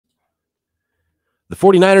The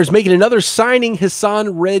 49ers making another signing,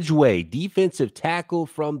 Hassan Ridgeway, defensive tackle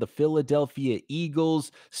from the Philadelphia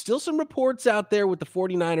Eagles. Still some reports out there with the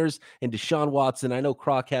 49ers and Deshaun Watson. I know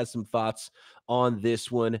Croc has some thoughts on this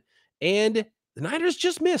one. And the Niners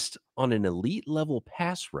just missed on an elite level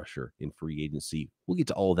pass rusher in free agency. We'll get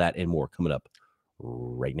to all that and more coming up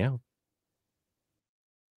right now.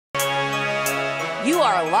 You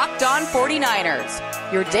are Locked On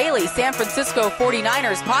 49ers, your daily San Francisco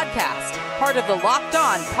 49ers podcast, part of the Locked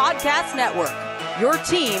On Podcast Network, your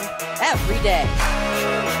team every day.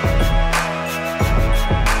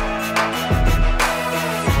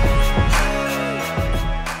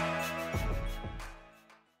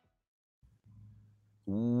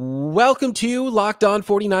 Welcome to Locked On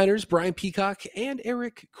 49ers. Brian Peacock and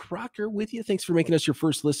Eric Crocker with you. Thanks for making us your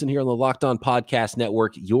first listen here on the Locked On Podcast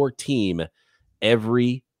Network, your team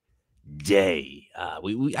every day.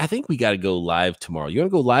 I think we got to go live tomorrow. You want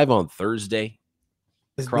to go live on Thursday?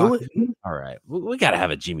 Let's do it. All right. We got to have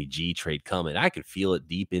a Jimmy G trade coming. I can feel it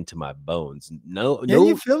deep into my bones. No,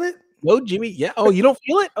 you feel it? No, Jimmy. Yeah. Oh, you don't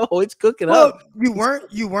feel it? Oh, it's cooking well, up. You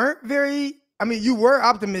weren't very. I mean, you were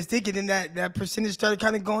optimistic, and then that percentage started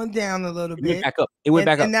kind of going down a little bit. It went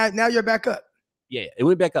back up. And now you're back up. Yeah, it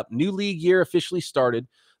went back up. New league year officially started.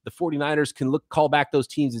 The 49ers can call back those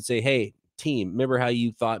teams and say, hey, team, remember how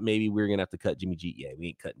you thought maybe we were going to have to cut Jimmy G? Yeah, we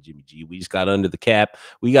ain't cutting Jimmy G. We just got under the cap.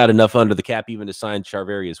 We got enough under the cap even to sign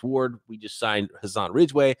Charvarius Ward. We just signed Hassan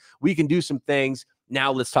Ridgeway. We can do some things.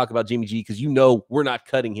 Now let's talk about Jimmy G because we're not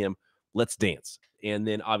cutting him. Let's dance. And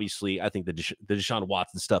then obviously I think the Deshaun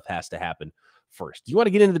Watson stuff has to happen first. Do you want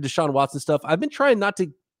to get into the Deshaun Watson stuff? I've been trying not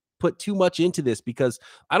to put too much into this because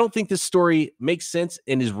I don't think this story makes sense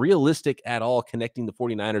and is realistic at all, connecting the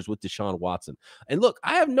 49ers with Deshaun Watson. And look,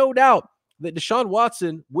 I have no doubt that Deshaun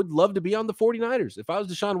Watson would love to be on the 49ers. If I was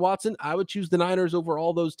Deshaun Watson, I would choose the Niners over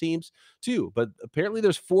all those teams too. But apparently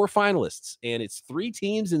there's 4 finalists, and it's 3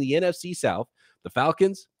 teams in the NFC South: the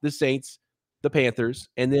Falcons, the Saints, the Panthers,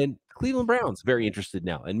 and then Cleveland Browns very interested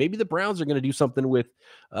now. And maybe the Browns are going to do something with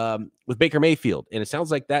Baker Mayfield. And it sounds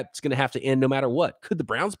like that's going to have to end no matter what. Could the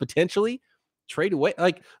Browns potentially trade away?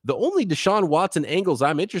 Like, the only Deshaun Watson angles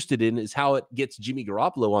I'm interested in is how it gets Jimmy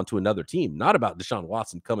Garoppolo onto another team, not about Deshaun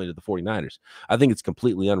Watson coming to the 49ers. I think it's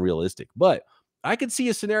completely unrealistic. But I could see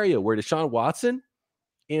a scenario where Deshaun Watson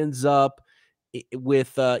ends up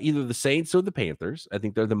with either the Saints or the Panthers. I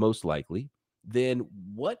think they're the most likely. Then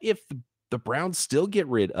what if the Browns still get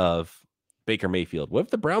rid of Baker Mayfield? What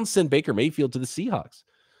if the Browns send Baker Mayfield to the Seahawks?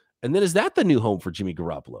 And then is that the new home for Jimmy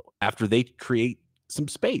Garoppolo after they create some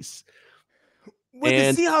space? Would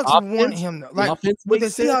the Seahawks want him though? Like, would the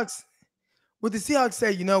Seahawks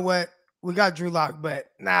say, you know what, we got Drew Lock, but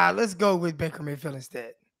let's go with Baker Mayfield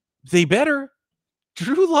instead? They better.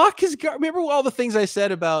 Drew Lock is. Remember all the things I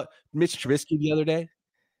said about Mitch Trubisky the other day?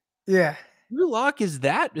 Yeah, Drew Lock is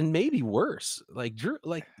that, and maybe worse. Drew.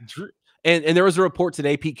 And there was a report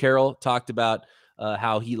today. Pete Carroll talked about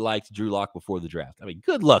how he liked Drew Lock before the draft. I mean,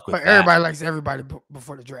 good luck with that. Everybody likes everybody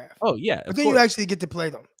before the draft. Oh, yeah. But then you actually get to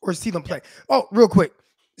play them or see them play. Oh, real quick.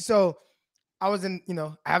 So I was I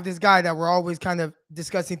have this guy that we're always kind of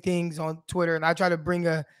discussing things on Twitter, and I try to bring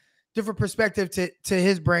a different perspective to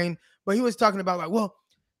his brain. But he was talking about like, well,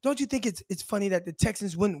 don't you think it's funny that the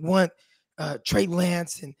Texans wouldn't want Trey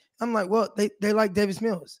Lance? And I'm like, well, they like Davis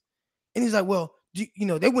Mills. And he's like, well,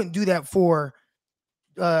 they wouldn't do that for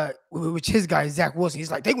which his guy is Zach Wilson.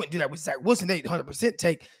 He's like, they wouldn't do that with Zach Wilson. They'd 100%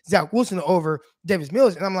 take Zach Wilson over Davis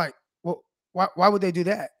Mills. And I'm like, well, why would they do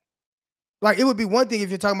that? Like, it would be one thing if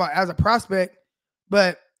you're talking about as a prospect,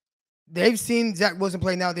 but they've seen Zach Wilson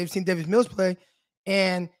play now. They've seen Davis Mills play.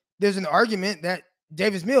 And there's an argument that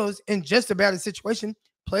Davis Mills, in just about a situation,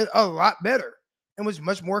 played a lot better and was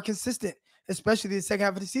much more consistent, especially the second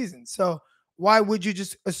half of the season. So why would you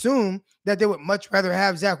just assume that they would much rather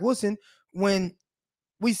have Zach Wilson when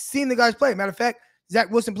we've seen the guys play? Matter of fact,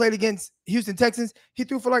 Zach Wilson played against Houston Texans. He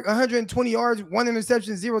threw for like 120 yards, 1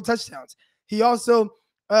 interception, 0 touchdowns. He also,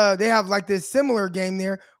 they have like this similar game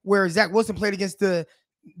there where Zach Wilson played against the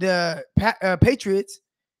Patriots.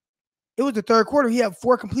 It was the third quarter. He had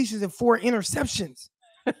 4 completions and 4 interceptions.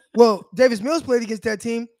 Well, Davis Mills played against that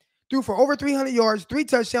team, threw for over 300 yards, 3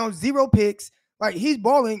 touchdowns, 0 picks. Like, he's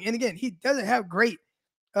balling. And again, he doesn't have great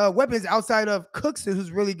weapons outside of Cooks, who's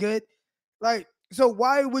really good. Like, so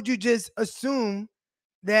why would you just assume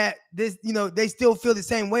that this, they still feel the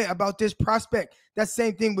same way about this prospect? That's the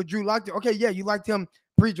same thing with Drew Lock. Okay, yeah, you liked him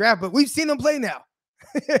pre-draft, but we've seen him play now.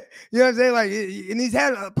 You know what I'm saying? Like, and he's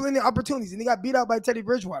had plenty of opportunities, and he got beat out by Teddy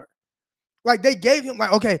Bridgewater. Like, they gave him,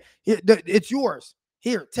 like, okay, it's yours.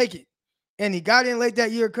 Here, take it. And he got in late that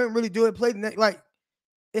year, couldn't really do it, played like,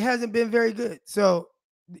 it hasn't been very good. So,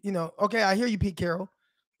 okay, I hear you, Pete Carroll,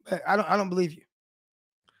 but I don't believe you.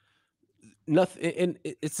 Nothing, and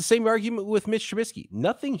it's the same argument with Mitch Trubisky.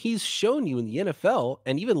 Nothing he's shown you in the NFL,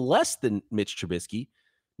 and even less than Mitch Trubisky,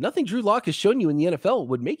 nothing Drew Lock has shown you in the NFL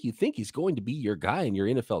would make you think he's going to be your guy and your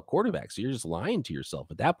NFL quarterback. So you're just lying to yourself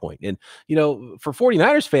at that point. And, for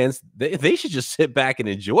 49ers fans, they should just sit back and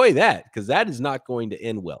enjoy that, because that is not going to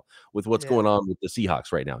end well with what's going on with the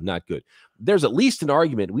Seahawks right now. Not good. There's at least an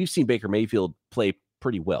argument. We've seen Baker Mayfield play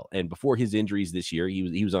pretty well, and before his injuries this year,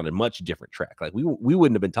 he was on a much different track. Like we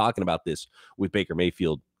wouldn't have been talking about this with Baker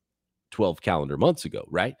Mayfield 12 calendar months ago,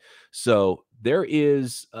 right? So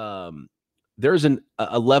there's a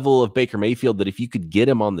level of Baker Mayfield that if you could get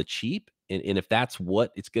him on the cheap, and if that's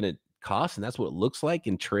what it's going to cost, and that's what it looks like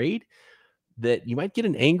in trade, that you might get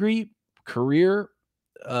an angry career,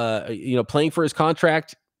 playing for his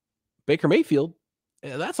contract, Baker Mayfield.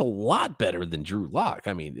 That's a lot better than Drew Lock.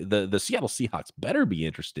 I mean, the Seattle Seahawks better be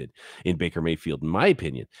interested in Baker Mayfield, in my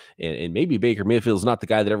opinion. And maybe Baker Mayfield is not the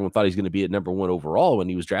guy that everyone thought he's going to be at number 1 overall when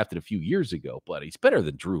he was drafted a few years ago, but he's better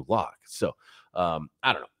than Drew Lock. So I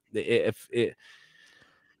don't know.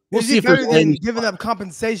 We'll see if better than giving up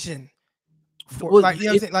compensation for,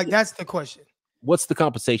 that's the question. What's the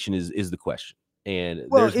compensation is the question. And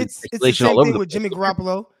it's the same thing with Jimmy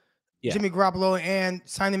Garoppolo. Yeah. Jimmy Garoppolo and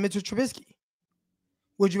signing Mitchell Trubisky.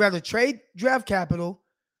 Would you rather trade draft capital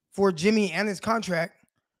for Jimmy and his contract,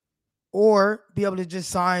 or be able to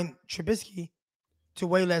just sign Trubisky to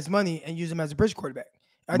way less money and use him as a bridge quarterback?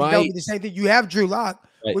 I think that would be the same thing. You have Drew Lock.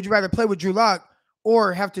 Right. Would you rather play with Drew Lock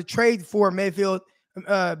or have to trade for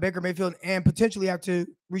Baker Mayfield, and potentially have to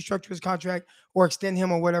restructure his contract or extend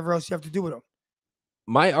him or whatever else you have to do with him?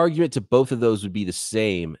 My argument to both of those would be the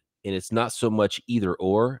same, and it's not so much either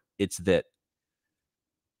or. It's that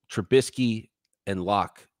Trubisky and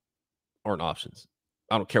Lock aren't options.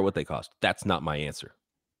 I don't care what they cost. That's not my answer,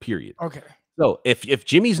 period. Okay. So if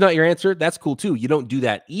Jimmy's not your answer, that's cool too. You don't do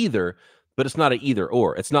that either, but it's not an either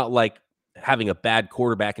or. It's not like having a bad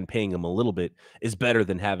quarterback and paying him a little bit is better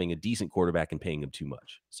than having a decent quarterback and paying him too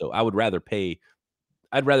much. So I'd rather pay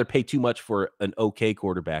too much for an okay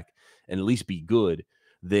quarterback and at least be good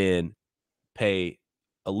than pay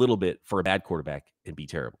a little bit for a bad quarterback and be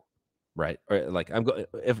terrible. Right. Or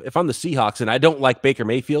if I'm the Seahawks and I don't like Baker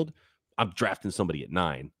Mayfield, I'm drafting somebody at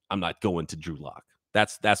 9. I'm not going to Drew Lock.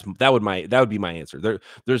 That would be my answer.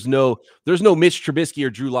 There's no Mitch Trubisky or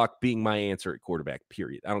Drew Lock being my answer at quarterback,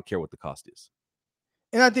 period. I don't care what the cost is.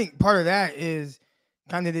 And I think part of that is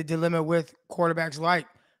kind of the dilemma with quarterbacks like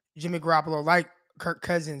Jimmy Garoppolo, like Kirk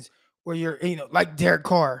Cousins, where you're, like Derek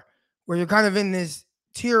Carr, where you're kind of in this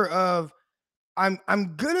tier of,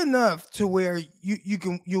 I'm good enough to where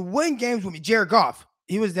you win games with me. Jared Goff,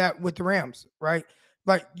 he was that with the Rams, right?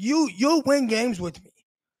 Like you'll win games with me,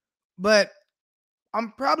 but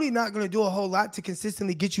I'm probably not going to do a whole lot to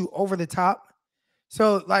consistently get you over the top.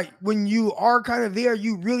 So like when you are kind of there,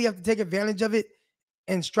 you really have to take advantage of it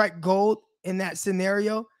and strike gold in that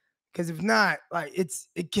scenario. Because if not, like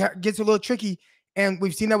it gets a little tricky. And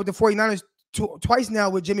we've seen that with the 49ers twice now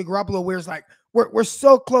with Jimmy Garoppolo, where it's like, we're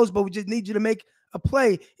so close, but we just need you to make a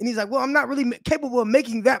play. And he's like, well, I'm not really capable of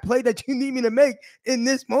making that play that you need me to make in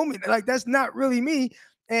this moment. Like, that's not really me.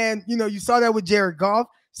 And, you saw that with Jared Goff.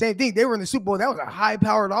 Same thing. They were in the Super Bowl. That was a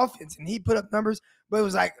high-powered offense, and he put up numbers. But it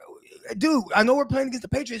was like, dude, I know we're playing against the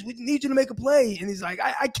Patriots. We need you to make a play. And he's like,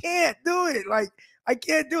 I can't do it. Like, I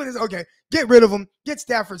can't do it. It's okay, get rid of him. Get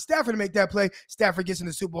Stafford to make that play. Stafford gets in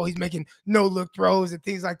the Super Bowl. He's making no-look throws and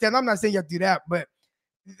things like that. And I'm not saying you have to do that, but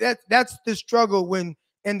that's the struggle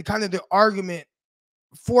and kind of the argument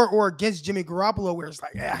for or against Jimmy Garoppolo, where it's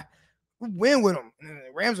like, we win with him. And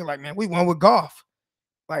the Rams are like, man, we won with Goff.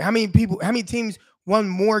 Like, how many teams won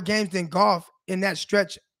more games than Goff in that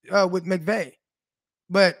stretch with McVay?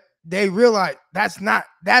 But they realize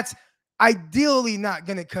that's ideally not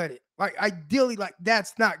going to cut it. Like, ideally, like,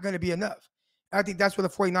 that's not going to be enough. I think that's where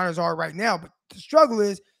the 49ers are right now. But the struggle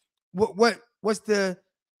is, what's the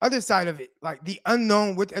other side of it? Like, the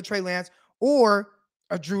unknown with a Trey Lance or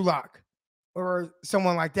a Drew Lock or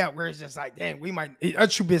someone like that, where it's just like, dang, we might a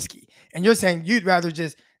Trubisky. And you're saying you'd rather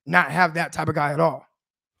just not have that type of guy at all.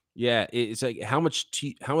 Yeah, it's like how much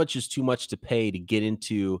is too much to pay to get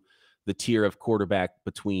into the tier of quarterback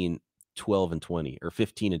between 12 and 20 or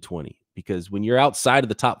 15 and 20? Because when you're outside of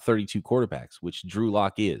the top 32 quarterbacks, which Drew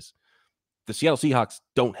Lock is, the Seattle Seahawks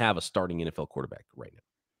don't have a starting NFL quarterback right now.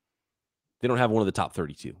 They don't have one of the top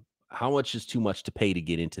 32. How much is too much to pay to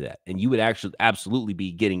get into that? And you would actually absolutely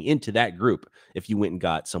be getting into that group if you went and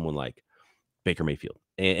got someone like Baker Mayfield.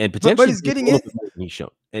 And potentially, but he's getting it. He's shown.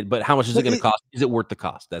 But how much is it going to cost? Is it worth the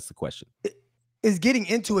cost? That's the question. is getting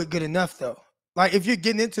into it good enough though? Like if you're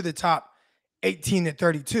getting into the top 18 to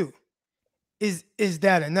 32, is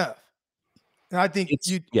that enough? And I think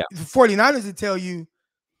the 49ers would tell you,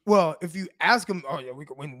 well, if you ask them, oh yeah, we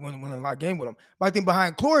could win a lot of game with them. But I think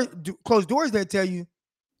behind closed doors, they tell you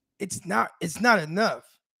it's not enough.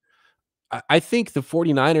 I think the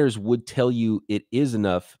 49ers would tell you it is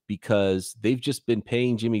enough because they've just been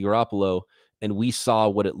paying Jimmy Garoppolo, and we saw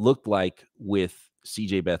what it looked like with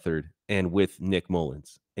CJ Beathard and with Nick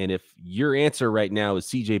Mullins. And if your answer right now is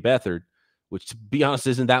CJ Beathard, which to be honest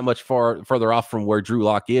isn't that much further off from where Drew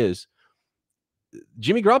Lock is,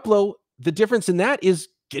 Jimmy Garoppolo, the difference in that is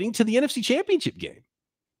getting to the NFC Championship game.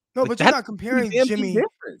 No, but you're not comparing Jimmy.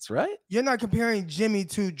 Difference, right? You're not comparing Jimmy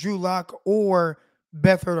to Drew Lock or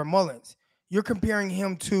Beathard or Mullins. You're comparing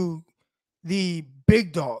him to the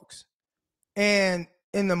big dogs. And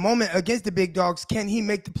in the moment against the big dogs, can he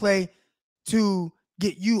make the play to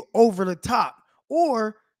get you over the top?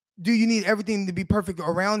 Or do you need everything to be perfect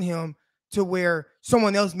around him to where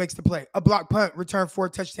someone else makes the play? A block punt, return for a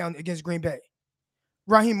touchdown against Green Bay.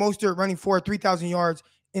 Raheem Mostert running for 3,000 yards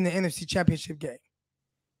in the NFC Championship game.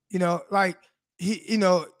 You know, like he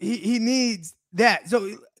needs that.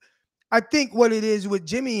 So I think what it is with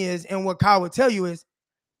Jimmy is, and what Kyle would tell you is,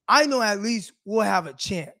 I know at least we'll have a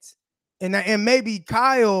chance. And maybe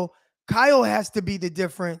Kyle has to be the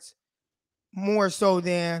difference more so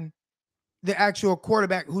than the actual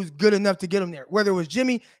quarterback who's good enough to get him there. Whether it was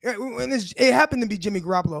Jimmy, and it happened to be Jimmy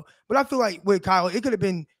Garoppolo, but I feel like with Kyle, it could have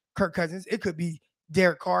been Kirk Cousins. It could be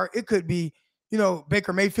Derek Carr. It could be,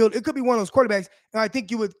 Baker Mayfield. It could be one of those quarterbacks. And I think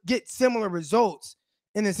you would get similar results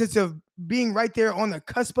in the sense of being right there on the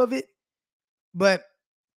cusp of it. But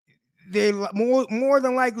they more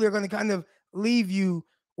than likely are going to kind of leave you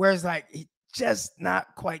where it's like, it's just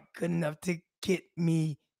not quite good enough to get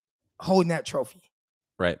me holding that trophy.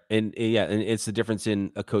 Right. And it's the difference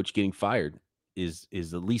in a coach getting fired is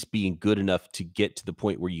at least being good enough to get to the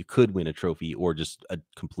point where you could win a trophy or just a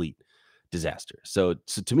complete disaster. So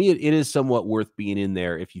to me, it is somewhat worth being in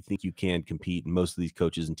there if you think you can compete. And most of these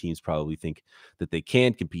coaches and teams probably think that they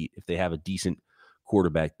can compete if they have a decent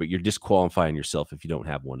quarterback, but you're disqualifying yourself if you don't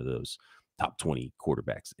have one of those top 20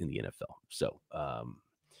 quarterbacks in the NFL. So,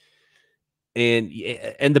 and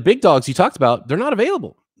the big dogs you talked about, they're not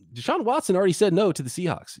available. Deshaun Watson already said no to the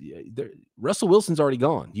Seahawks. Russell Wilson's already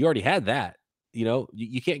gone. You already had that.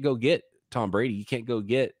 You can't go get Tom Brady. You can't go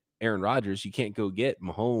get Aaron Rodgers. You can't go get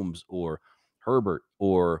Mahomes or Herbert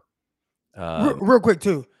or real quick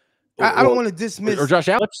too. I don't want to dismiss or Josh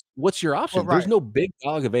Allen. What's your option? Well, right. There's no big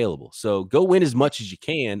dog available. So go win as much as you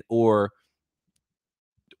can, or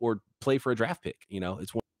play for a draft pick.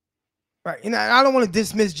 It's one. Right. And I don't want to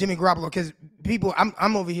dismiss Jimmy Garoppolo because people,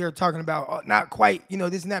 I'm over here talking about not quite,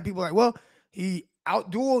 this and that. People are like, well, he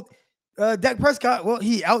outdueled Dak Prescott. Well,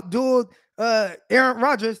 he outdueled Aaron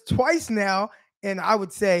Rodgers twice now. And I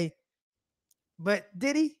would say, but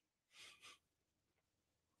did he?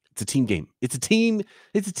 It's a team game. It's a team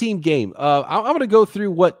game. I'm going to go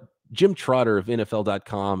through what Jim Trotter of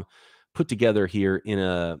NFL.com put together here in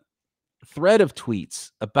a thread of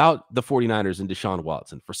tweets about the 49ers and Deshaun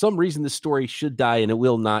Watson. For some reason, this story should die, and it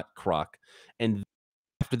will not, Croc. And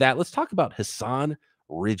after that, let's talk about Hassan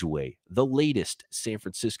Ridgeway, the latest San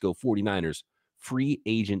Francisco 49ers free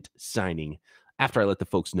agent signing, after I let the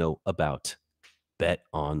folks know about Bet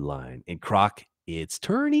Online. And Croc, it's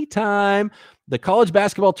tourney time. The college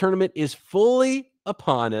basketball tournament is fully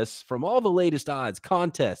upon us. From all the latest odds,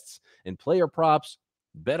 contests, and player props,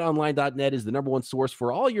 BetOnline.net is the #1 source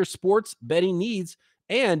for all your sports betting needs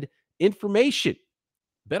and information.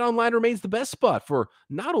 BetOnline remains the best spot for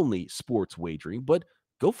not only sports wagering, but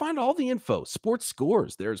go find all the info, sports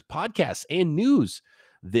scores. There's podcasts and news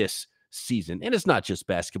this season. And it's not just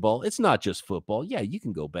basketball. It's not just football. Yeah, you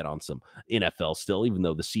can go bet on some NFL still, even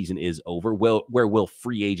though the season is over. Well, where will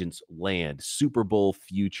free agents land? Super Bowl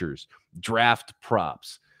futures, draft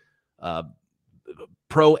props,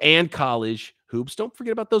 pro and college hoops. Don't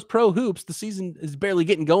forget about those pro hoops. The season is barely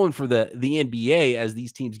getting going for the NBA as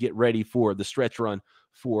these teams get ready for the stretch run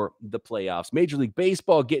for the playoffs. Major League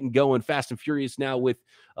Baseball getting going fast and furious now with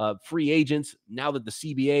free agents. Now that the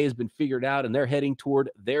CBA has been figured out and they're heading toward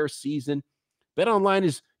their season, BetOnline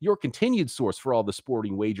is your continued source for all the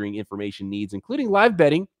sporting wagering information needs, including live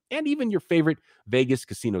betting and even your favorite Vegas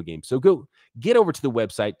casino games. So go get over to the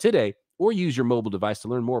website today or use your mobile device to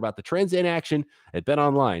learn more about the trends in action at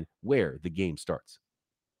BetOnline, where the game starts.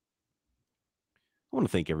 I want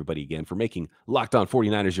to thank everybody again for making Locked On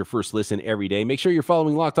 49ers your first listen every day. Make sure you're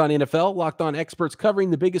following Locked On NFL, Locked On Experts, covering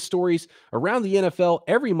the biggest stories around the NFL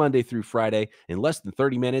every Monday through Friday in less than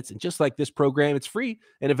 30 minutes. And just like this program, it's free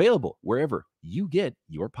and available wherever you get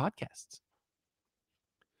your podcasts.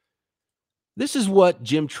 This is what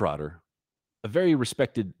Jim Trotter, a very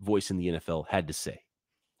respected voice in the NFL, had to say.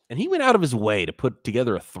 And he went out of his way to put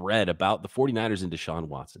together a thread about the 49ers and Deshaun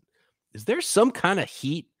Watson. Is there some kind of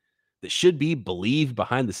heat that should be believed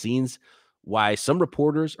behind the scenes why some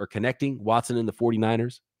reporters are connecting Watson and the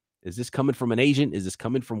 49ers? Is this coming from an agent? Is this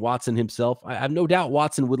coming from Watson himself? I have no doubt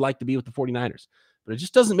Watson would like to be with the 49ers, but it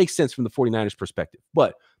just doesn't make sense from the 49ers perspective.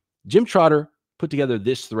 But Jim Trotter put together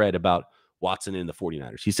this thread about Watson and the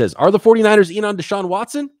 49ers. He says, are the 49ers in on Deshaun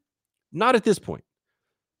Watson? Not at this point.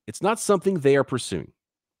 It's not something they are pursuing,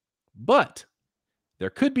 but there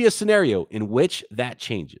could be a scenario in which that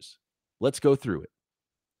changes. Let's go through it.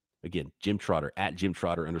 Again, Jim Trotter, at Jim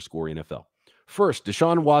Trotter _NFL. First,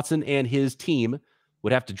 Deshaun Watson and his team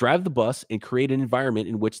would have to drive the bus and create an environment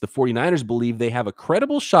in which the 49ers believe they have a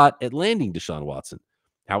credible shot at landing Deshaun Watson.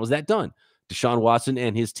 How was that done? Deshaun Watson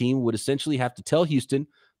and his team would essentially have to tell Houston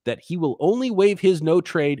that he will only waive his no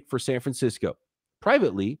trade for San Francisco.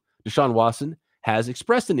 Privately, Deshaun Watson has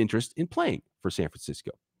expressed an interest in playing for San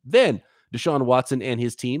Francisco. Then Deshaun Watson and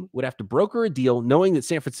his team would have to broker a deal knowing that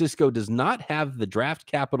San Francisco does not have the draft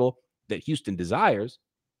capital that Houston desires.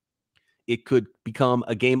 It could become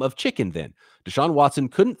a game of chicken then. Deshaun Watson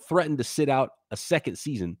couldn't threaten to sit out a second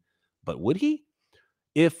season, but would he?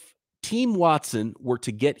 If Team Watson were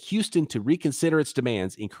to get Houston to reconsider its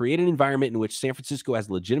demands and create an environment in which San Francisco has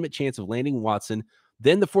a legitimate chance of landing Watson,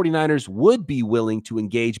 then the 49ers would be willing to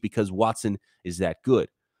engage because Watson is that good.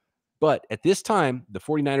 But at this time, the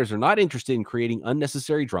 49ers are not interested in creating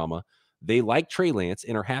unnecessary drama. They like Trey Lance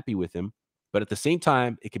and are happy with him. But at the same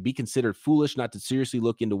time, it could be considered foolish not to seriously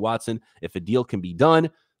look into Watson if a deal can be done.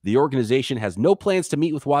 The organization has no plans to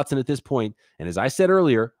meet with Watson at this point. And as I said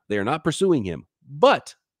earlier, they are not pursuing him.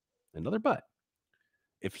 But, another but,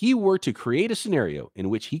 if he were to create a scenario in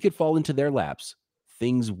which he could fall into their laps,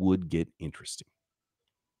 things would get interesting.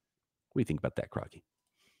 What do you think about that, Crocky?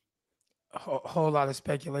 A whole lot of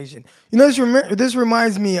speculation. You know, this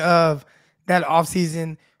reminds me of that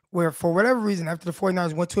offseason where, for whatever reason, after the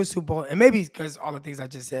 49ers went to a Super Bowl, and maybe because all the things I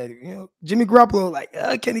just said, you know, Jimmy Garoppolo, like,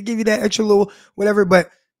 can he give you that extra little whatever? But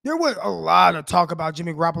there was a lot of talk about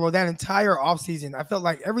Jimmy Garoppolo that entire offseason. I felt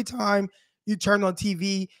like every time you turned on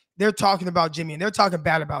TV, they're talking about Jimmy, and they're talking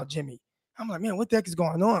bad about Jimmy. I'm like, man, what the heck is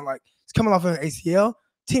going on? Like, he's coming off of an ACL.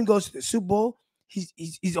 Team goes to the Super Bowl.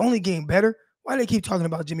 He's only getting better. Why do they keep talking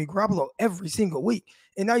about Jimmy Garoppolo every single week?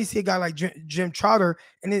 And now you see a guy like Jim Trotter,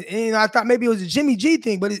 and I thought maybe it was a Jimmy G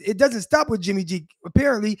thing, but it doesn't stop with Jimmy G.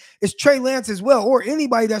 Apparently, it's Trey Lance as well, or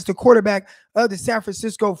anybody that's the quarterback of the San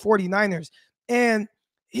Francisco 49ers. And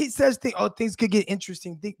he says things could get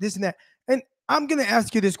interesting, this and that. And I'm going to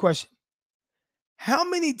ask you this question. How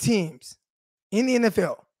many teams in the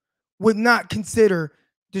NFL would not consider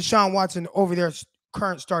Deshaun Watson over their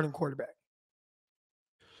current starting quarterback?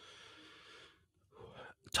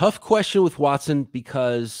 Tough question with Watson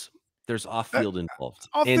because there's off-field involved.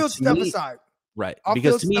 Off-field stuff aside. Right.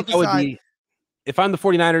 Because to me, that would be, if I'm the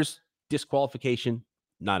 49ers, disqualification,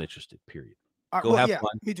 not interested, period. Go have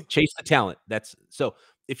fun. Chase the talent. So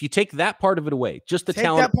if you take that part of it away, just the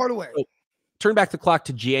talent. Take that part away. So turn back the clock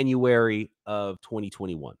to January of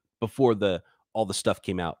 2021, before all the stuff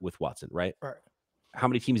came out with Watson, right? Right. How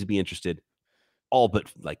many teams would be interested? All but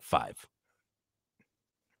like 5.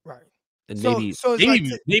 Right. And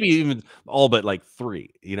maybe even all but like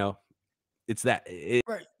 3, you know, it's that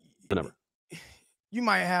right. The number. You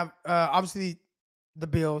might have obviously the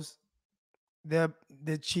Bills, the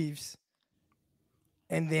Chiefs,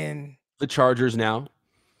 and then the Chargers now.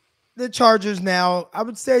 I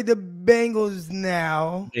would say the Bengals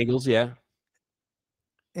now. Yeah.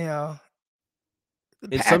 Yeah.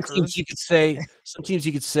 And some teams you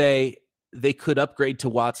could say they could upgrade to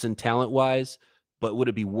Watson talent-wise, but would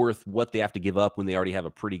it be worth what they have to give up when they already have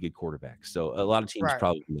a pretty good quarterback? So a lot of teams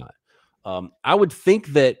probably not. I would think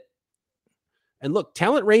that, and look,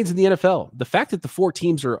 talent reigns in the NFL. The fact that the 4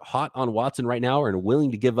 teams are hot on Watson right now and are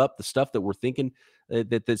willing to give up the stuff that we're thinking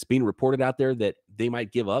that's being reported out there that they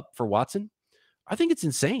might give up for Watson, I think it's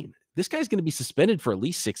insane. This guy's going to be suspended for at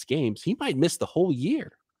least 6 games. He might miss the whole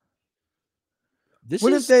year.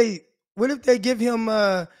 What if they give him,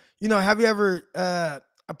 have you ever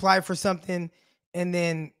applied for something and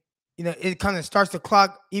then, it kind of starts the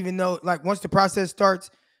clock, even though like once the process starts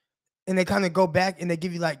and they kind of go back and they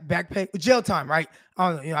give you like back pay, jail time, right?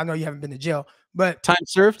 I know you haven't been to jail, but time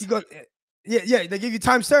served. You go, yeah, they give you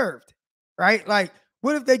time served, right? Like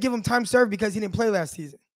What if they give him time served because he didn't play last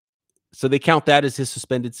season? So they count that as his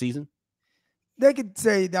suspended season? They could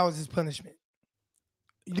say that was his punishment.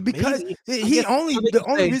 Because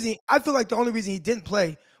Maybe. I feel like the only reason he didn't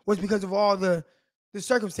play was because of all the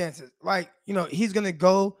circumstances. Like, he's going to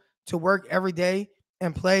go to work every day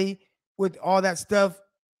and play with all that stuff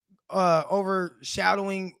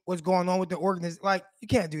overshadowing what's going on with the organization. Like, you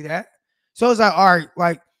can't do that. So it's like, all right,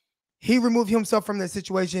 like, he removed himself from that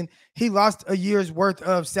situation. He lost a year's worth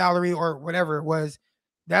of salary or whatever it was.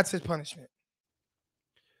 That's his punishment.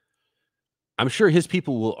 I'm sure his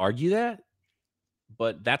people will argue that,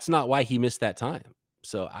 but that's not why he missed that time.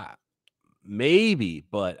 So maybe,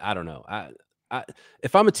 but I don't know.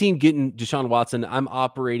 If I'm a team getting Deshaun Watson, I'm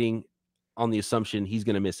operating on the assumption he's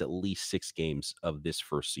going to miss at least 6 games of this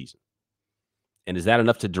first season. And is that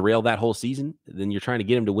enough to derail that whole season? Then you're trying to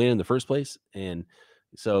get him to win in the first place. And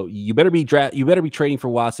so you better be trading for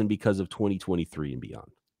Watson because of 2023 and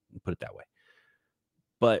beyond. Put it that way.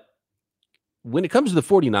 But when it comes to the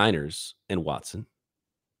 49ers and Watson,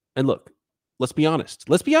 and look, let's be honest.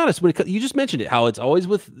 You just mentioned it, how it's always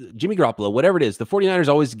with Jimmy Garoppolo, whatever it is, the 49ers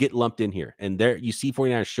always get lumped in here. And there you see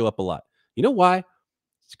 49ers show up a lot. You know why?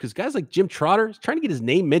 It's because guys like Jim Trotter is trying to get his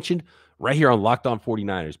name mentioned right here on Locked On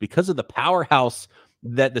 49ers because of the powerhouse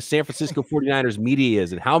that the San Francisco 49ers media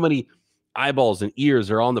is and how many eyeballs and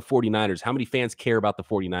ears are on the 49ers, how many fans care about the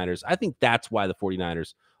 49ers. I think that's why the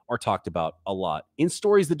 49ers are talked about a lot in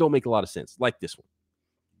stories that don't make a lot of sense, like this one.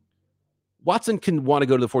 Watson can want to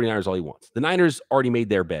go to the 49ers all he wants. The Niners already made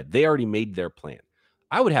their bed. They already made their plan.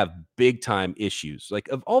 I would have big time issues. Like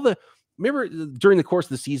remember during the course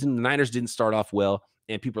of the season, the Niners didn't start off well.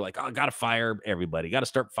 And people are like, got to fire everybody. Got to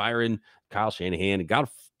start firing Kyle Shanahan. Got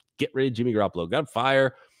to get rid of Jimmy Garoppolo. Got to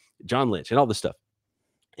fire John Lynch and all this stuff.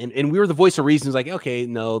 And we were the voice of reason. Like, okay,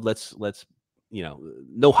 no, let's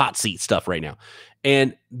no hot seat stuff right now.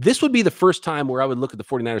 And this would be the first time where I would look at the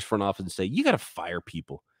 49ers front office and say, you got to fire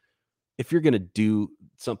people if you're going to do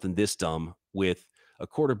something this dumb with a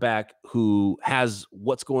quarterback who has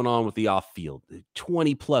what's going on with the off field,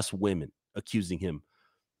 20 plus women accusing him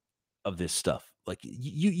of this stuff. Like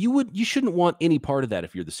you shouldn't want any part of that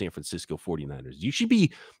if you're the San Francisco 49ers. You should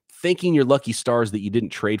be thanking your lucky stars that you didn't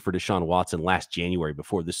trade for Deshaun Watson last January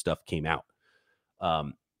before this stuff came out.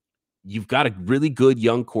 You've got a really good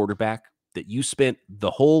young quarterback that you spent the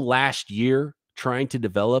whole last year trying to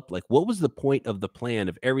develop. Like, what was the point of the plan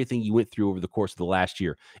of everything you went through over the course of the last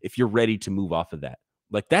year if you're ready to move off of that?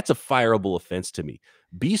 Like, that's a fireable offense to me.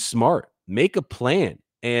 Be smart, make a plan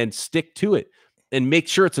and stick to it and make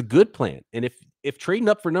sure it's a good plan. And if trading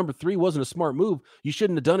up for number 3 wasn't a smart move, you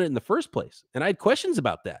shouldn't have done it in the first place. And I had questions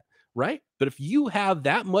about that, right? But if you have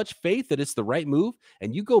that much faith that it's the right move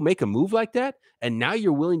and you go make a move like that, and now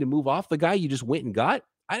you're willing to move off the guy you just went and got,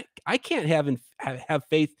 I can't have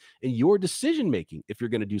faith in your decision-making if you're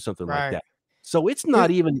going to do something like that. So it's not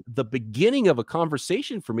even the beginning of a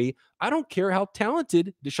conversation for me. I don't care how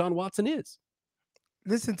talented Deshaun Watson is.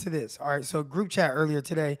 Listen to this. All right. So group chat earlier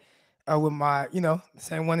today with my, the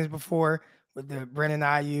same one as before with the Brandon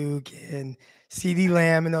Ayuk and CD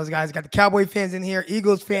Lamb and those guys. Got the Cowboy fans in here,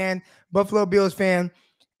 Eagles fan, Buffalo Bills fan.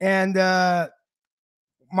 And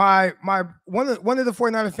my one of the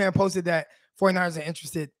 49ers fan posted that 49ers are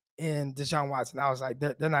interested in Deshaun Watson. I was like,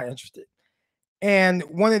 they're not interested. And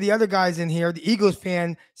one of the other guys in here, the Eagles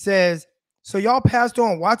fan, says, so y'all passed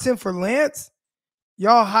on Watson for Lance?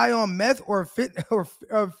 Y'all high on meth or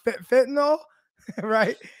fentanyl?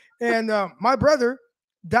 Right? And my brother,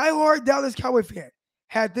 diehard Dallas Cowboy fan,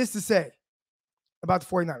 had this to say about the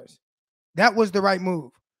 49ers. That was the right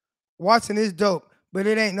move. Watson is dope, but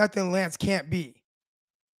it ain't nothing Lance can't be.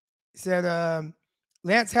 He said,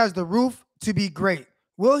 Lance has the roof to be great.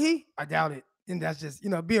 Will he? I doubt it. And that's just,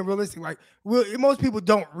 being realistic. Like, most people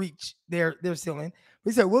don't reach their ceiling.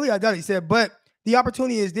 He said, will he? I doubt it. He said, but the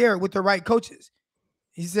opportunity is there with the right coaches.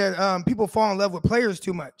 He said, people fall in love with players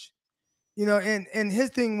too much. And his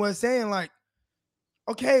thing was saying, like,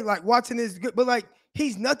 okay, like, Watson is good, but, like,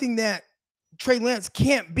 he's nothing that Trey Lance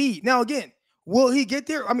can't be. Now, again, will he get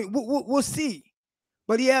there? I mean, we'll see.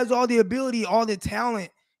 But he has all the ability, all the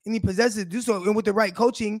talent, and he possesses to do so. And with the right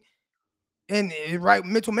coaching and right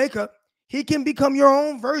mental makeup, he can become your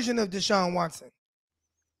own version of Deshaun Watson.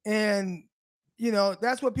 And,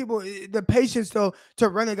 that's what people, the patience to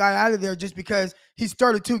run a guy out of there just because he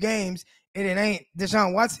started 2 games and it ain't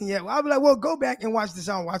Deshaun Watson yet. Well, I'll be like, well, go back and watch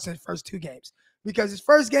Deshaun Watson's first 2 games. Because his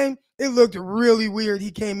first game, it looked really weird. He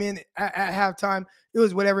came in at halftime. It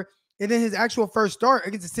was whatever. And then his actual first start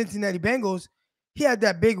against the Cincinnati Bengals, he had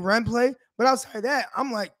that big run play. But outside of that,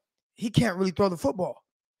 I'm like, he can't really throw the football.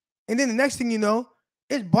 And then the next thing you know,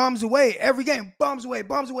 it's bombs away every game, bombs away,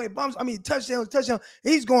 bombs away, bombs. I mean, touchdowns, touchdown.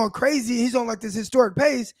 He's going crazy. He's on like this historic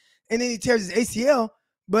pace, and then he tears his ACL.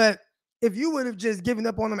 But if you would have just given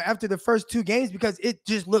up on him after the first 2 games because it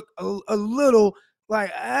just looked a little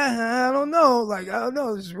like, I don't know, like, I don't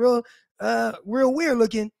know, it's real weird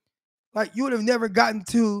looking. Like, you would have never gotten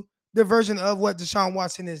to the version of what Deshaun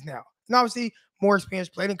Watson is now. And obviously, more experience,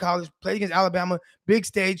 played in college, played against Alabama, big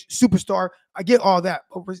stage, superstar. I get all that.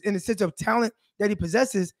 But in the sense of talent that he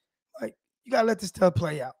possesses, like, you got to let this stuff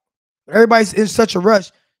play out. But everybody's in such a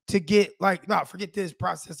rush to get, like, no, forget this,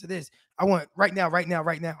 process of this. I want right now, right now,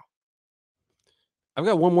 right now. I've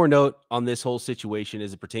got one more note on this whole situation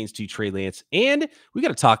as it pertains to Trey Lance. And we got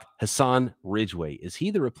to talk Hassan Ridgeway. Is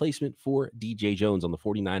he the replacement for DJ Jones on the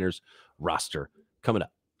 49ers roster? Coming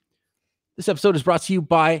up. This episode is brought to you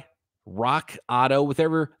by Rock Auto. With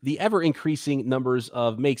the ever-increasing numbers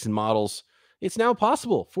of makes and models, it's now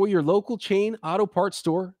possible for your local chain auto parts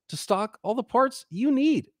store to stock all the parts you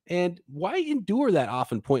need. And why endure that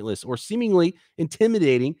often pointless or seemingly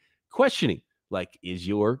intimidating questioning? Like, is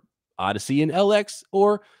your Odyssey an LX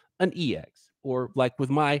or an EX? Or like with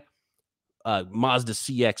my Mazda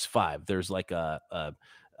CX-5, there's like a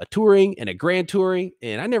Touring and a Grand Touring,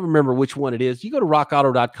 and I never remember which one it is. You go to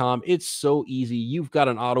rockauto.com. It's so easy. You've got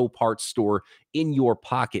an auto parts store in your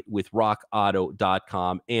pocket with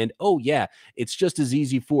rockauto.com. And oh yeah, it's just as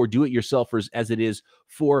easy for do-it-yourselfers as it is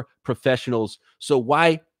for professionals. So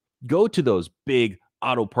why go to those big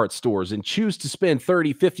auto parts stores and choose to spend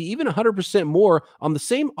 30, 50, even 100% more on the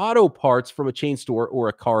same auto parts from a chain store or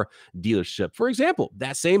a car dealership? For example,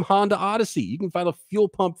 that same Honda Odyssey, you can find a fuel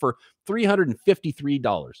pump for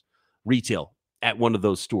 $353 retail at one of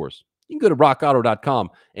those stores. You can go to rockauto.com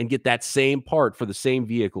and get that same part for the same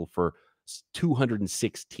vehicle for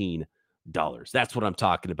 $216. That's what I'm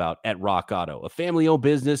talking about at Rock Auto, a family-owned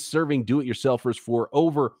business serving do-it-yourselfers for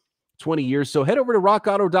over 20 years. So head over to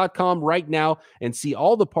rockauto.com right now and see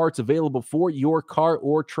all the parts available for your car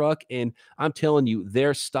or truck. And I'm telling you,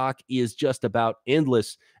 their stock is just about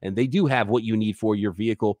endless, and they do have what you need for your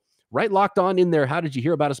vehicle. Right locked on in there. How did you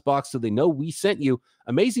hear about us box so they know we sent you?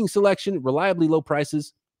 Amazing selection, reliably low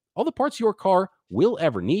prices, all the parts your car will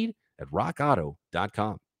ever need at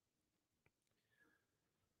rockauto.com.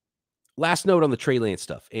 Last note on the Trey Lance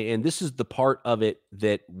stuff, and this is the part of it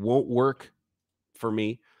that won't work for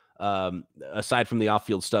me. Aside from the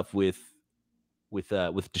off-field stuff with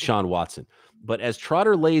Deshaun Watson. But as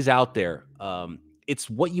Trotter lays out there, it's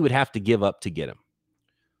what you would have to give up to get him.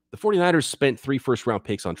 The 49ers spent 3 first-round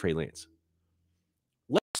picks on Trey Lance.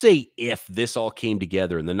 Let's say if this all came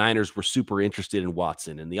together and the Niners were super interested in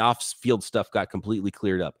Watson and the off-field stuff got completely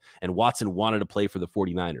cleared up and Watson wanted to play for the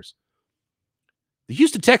 49ers, the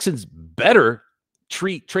Houston Texans better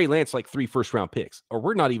treat Trey Lance like 3 first-round picks, or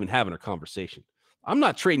we're not even having a conversation. I'm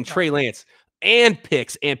not trading Trey Lance and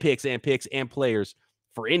picks and players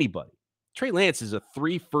for anybody. Trey Lance is a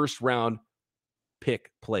 3 first-round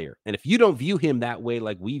pick player. And if you don't view him that way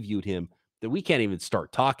like we viewed him, then we can't even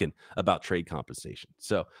start talking about trade compensation.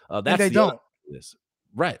 So that's and they don't. This.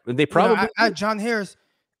 Right. And they probably John Harris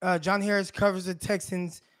covers the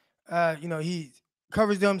Texans. He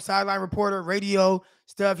covers them, sideline reporter, radio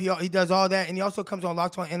stuff. He does all that. And he also comes on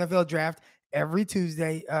Locked On NFL Draft every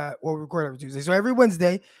Tuesday, we'll record every Tuesday. So every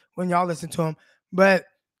Wednesday when y'all listen to him. But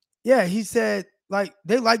yeah, he said, like,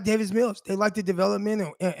 they like Davis Mills. They like the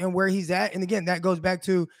development and where he's at. And again, that goes back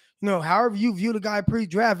to, however you view the guy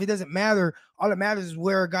pre-draft, it doesn't matter. All that matters is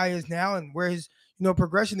where a guy is now and where his,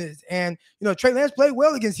 progression is. And, Trey Lance played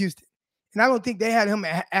well against Houston. And I don't think they had him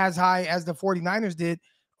as high as the 49ers did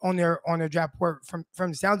on their draft board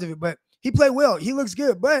from the sounds of it. But he played well. He looks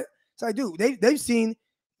good. But it's like, dude, they've seen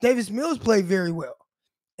Davis Mills played very well,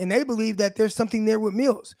 and they believe that there's something there with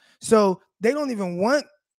Mills. So they don't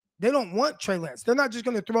want Trey Lance. They're not just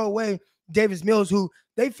going to throw away Davis Mills, who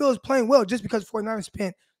they feel is playing well just because 49ers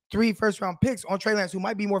spent 3 first-round picks on Trey Lance, who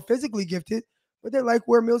might be more physically gifted, but they like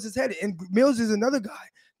where Mills is headed. And Mills is another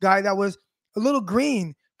guy that was a little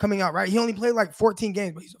green coming out, right? He only played like 14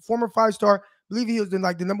 games, but he's a former 5-star. I believe he was the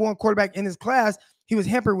number 1 quarterback in his class. He was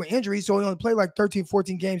hampered with injuries, so he only played like 13,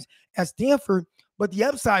 14 games at Stanford. But the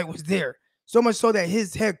upside was there, so much so that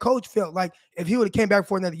his head coach felt like if he would have came back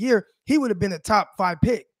for another year, he would have been a top 5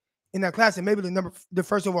 pick in that class, and maybe the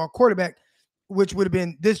first overall quarterback, which would have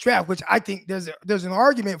been this draft. Which I think there's an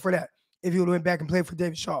argument for that if he would have went back and played for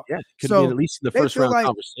David Shaw. Yeah, could have been at least in the first round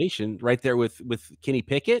conversation right there with Kenny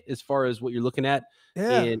Pickett as far as what you're looking at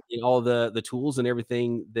and all the tools and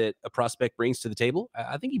everything that a prospect brings to the table.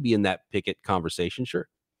 I think he'd be in that Pickett conversation, sure.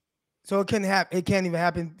 So it couldn't happen. It can't even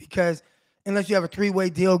happen because unless you have a 3-way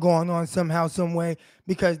deal going on somehow, some way,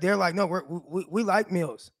 because they're like, no, we like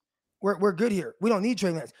Mills. We're good here. We don't need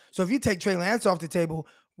Trey Lance. So if you take Trey Lance off the table,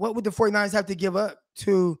 what would the 49ers have to give up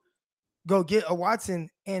to go get a Watson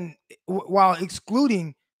and while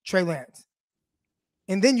excluding Trey Lance?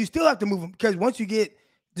 And then you still have to move him, because once you get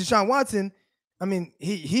Deshaun Watson, I mean,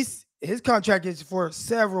 his contract is for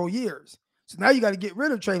several years. So now you got to get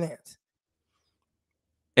rid of Trey Lance.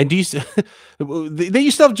 And do you then you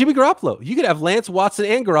still have Jimmy Garoppolo? You could have Lance, Watson,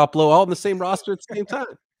 and Garoppolo all in the same roster at the same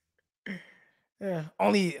time. Yeah,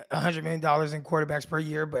 only $100 million in quarterbacks per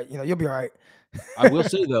year, but you'll be all right. I will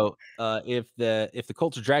say though, if the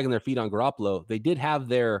Colts are dragging their feet on Garoppolo, they did have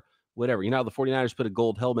their whatever. The 49ers put a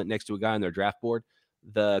gold helmet next to a guy on their draft board.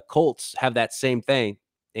 The Colts have that same thing,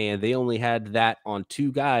 and they only had that on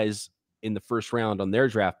 2 guys in the first round on their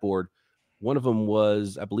draft board. One of them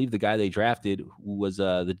was, I believe, the guy they drafted, who was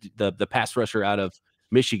the pass rusher out of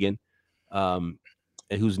Michigan,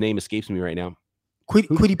 whose name escapes me right now.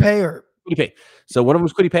 Kwity Paye or Kwity Paye. So one of them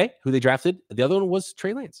was Kwity Paye, who they drafted. The other one was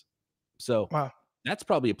Trey Lance. So wow, that's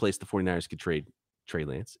probably a place the 49ers could trade Trey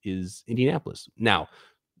Lance, is Indianapolis. Now,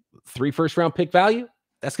 3 first-round pick value,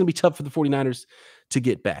 that's going to be tough for the 49ers to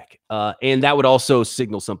get back. And that would also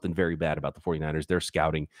signal something very bad about the 49ers. They're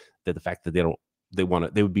scouting that the fact that they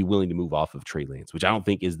would be willing to move off of Trey Lance, which I don't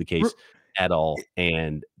think is the case at all.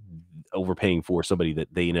 And overpaying for somebody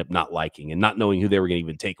that they end up not liking and not knowing who they were going to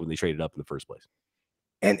even take when they traded up in the first place.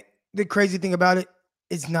 And the crazy thing about it,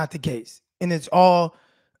 it's not the case. And it's all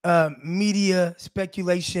media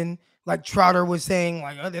speculation. Like Trotter was saying,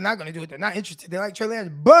 like, oh, they're not going to do it. They're not interested. They like Trey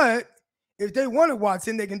Lance. But if they wanted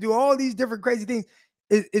Watson, they can do all these different crazy things.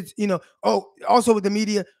 It's also with the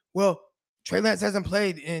media, well, Trey Lance hasn't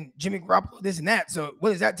played in Jimmy Garoppolo, this and that. So what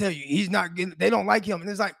does that tell you? He's not getting, they don't like him. And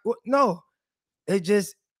it's like, well, no, they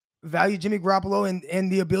just value Jimmy Garoppolo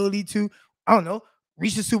and the ability to, I don't know,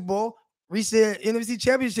 reach the Super Bowl, reach the NFC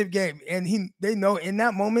Championship game. And they know in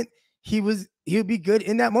that moment, he would be good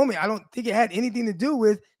in that moment. I don't think it had anything to do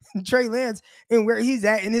with Trey Lance and where he's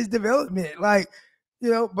at in his development.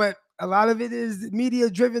 But a lot of it is media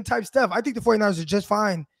driven type stuff. I think the 49ers are just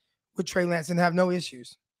fine with Trey Lance and have no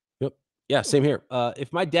issues. Yep. Yeah, same here.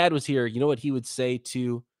 If my dad was here, you know what he would say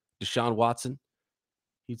to Deshaun Watson?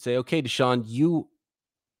 He'd say, okay, Deshaun, you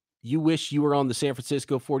wish you were on the San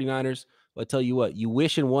Francisco 49ers. Well, I tell you what, you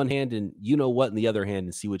wish in one hand and you know what in the other hand,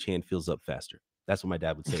 and see which hand fills up faster. That's what my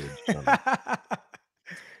dad would say to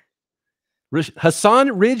Deshaun.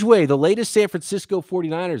 Hassan Ridgeway, the latest San Francisco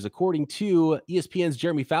 49ers, according to ESPN's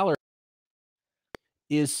Jeremy Fowler,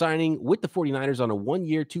 is signing with the 49ers on a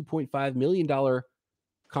 1-year, $2.5 million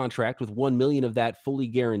contract, with $1 million of that fully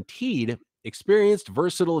guaranteed. Experienced,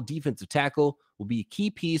 versatile defensive tackle, will be a key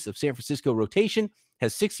piece of San Francisco rotation.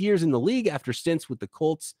 Has 6 years in the league after stints with the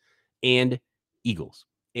Colts and Eagles.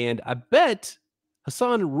 And I bet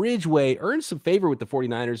Hassan Ridgeway earned some favor with the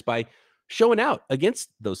 49ers by showing out against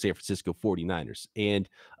those San Francisco 49ers. And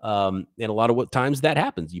a lot of times that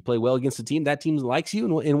happens. You play well against a team, that team likes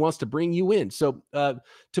you and wants to bring you in. So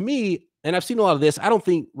to me, and I've seen a lot of this, I don't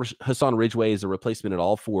think Hassan Ridgeway is a replacement at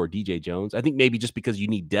all for DJ Jones. I think maybe just because you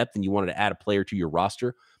need depth and you wanted to add a player to your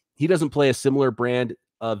roster. He doesn't play a similar brand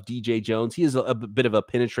of DJ Jones. He is a bit of a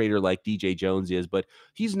penetrator like DJ Jones is, but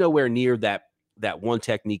he's nowhere near that one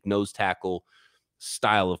technique nose tackle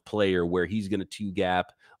style of player where he's going to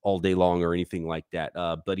 2-gap all day long or anything like that.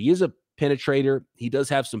 But he is a penetrator. He does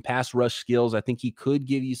have some pass rush skills. I think he could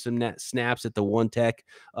give you some snaps at the 1 tech,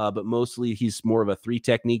 but mostly he's more of a 3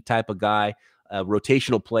 technique type of guy, a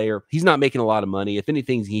rotational player. He's not making a lot of money. If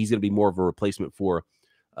anything, he's going to be more of a replacement for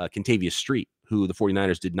Kentavious Street, who the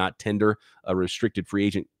 49ers did not tender a restricted free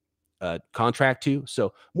agent contract to.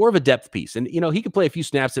 So more of a depth piece. And, he could play a few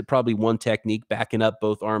snaps at probably 1 technique, backing up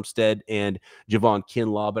both Armstead and Javon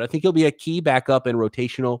Kinlaw. But I think he'll be a key backup and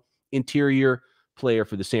rotational interior player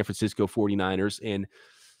for the San Francisco 49ers. And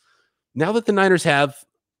now that the Niners have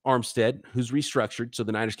Armstead, who's restructured, so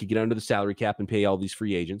the Niners could get under the salary cap and pay all these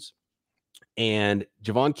free agents, and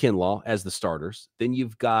Javon Kinlaw as the starters, then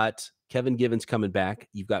you've got Kevin Givens coming back.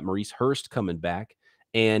 You've got Maurice Hurst coming back.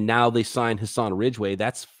 And now they signed Hassan Ridgeway.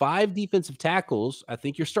 That's 5 defensive tackles. I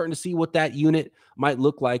think you're starting to see what that unit might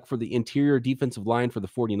look like for the interior defensive line for the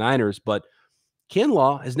 49ers. But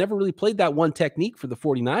Kinlaw has never really played that 1 technique for the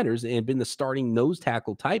 49ers and been the starting nose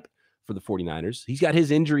tackle type for the 49ers. He's got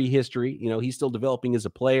his injury history. He's still developing as a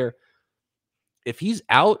player. If he's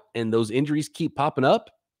out and those injuries keep popping up,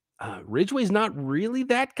 Ridgeway's not really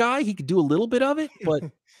that guy. He could do a little bit of it, but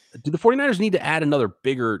do the 49ers need to add another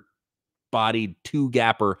bigger bodied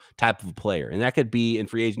two-gapper type of a player. And that could be in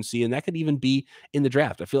free agency, and that could even be in the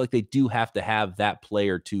draft. I feel like they do have to have that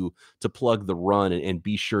player to plug the run and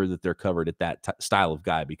be sure that they're covered at that style of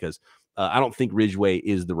guy, because I don't think Ridgeway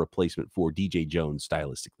is the replacement for DJ Jones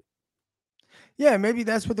stylistically. Yeah, maybe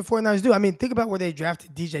that's what the 49ers do. I mean, think about where they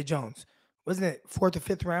drafted DJ Jones. Wasn't it 4th or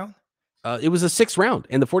 5th round? It was a 6th round,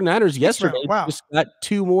 and the 49ers yesterday just got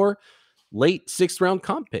 2 more late 6th round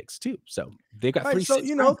comp picks too. So they got 3. So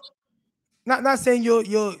not saying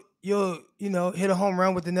you'll hit a home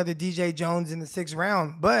run with another DJ Jones in the 6th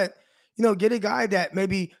round, but get a guy that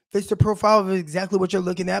maybe fits the profile of exactly what you're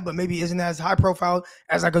looking at, but maybe isn't as high profile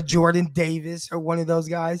as like a Jordan Davis or one of those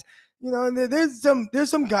guys. And there's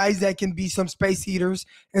some guys that can be some space eaters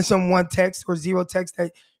and some 1 text or 0 text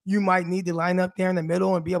that you might need to line up there in the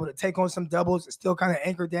middle and be able to take on some doubles and still kind of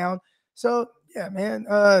anchor down. So yeah, man,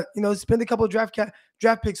 spend a couple of draft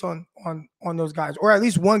picks on those guys, or at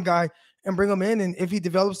least one guy, and bring him in. And if he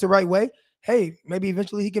develops the right way, hey, maybe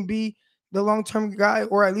eventually he can be the long-term guy,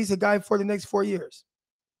 or at least a guy for the next 4 years.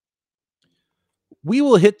 We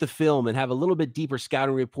will hit the film and have a little bit deeper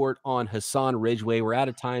scouting report on Hassan Ridgeway. We're out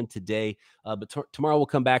of time today, but tomorrow we'll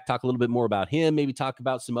come back, talk a little bit more about him, maybe talk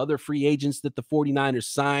about some other free agents that the 49ers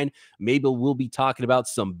signed. Maybe we'll be talking about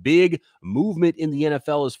some big movement in the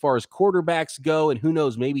NFL as far as quarterbacks go, and who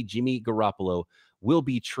knows, maybe Jimmy Garoppolo will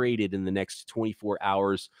be traded in the next 24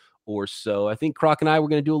 hours or so. I think Croc and I were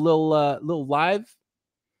going to do a little live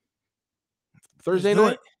Thursday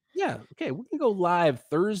night. Yeah. Okay. We can go live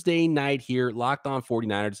Thursday night here, Locked On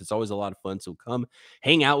 49ers. It's always a lot of fun. So come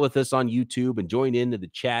hang out with us on YouTube and join into the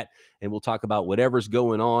chat, and we'll talk about whatever's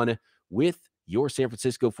going on with your San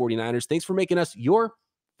Francisco 49ers. Thanks for making us your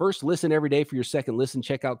first listen every day. For your second listen,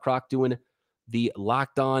 check out Croc doing the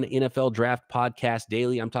Locked On NFL Draft Podcast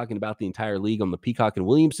daily. I'm talking about the entire league on the Peacock and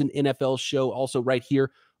Williamson NFL show, also right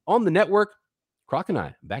here on the network. Croc and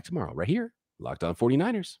I back tomorrow right here, Locked On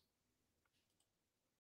 49ers.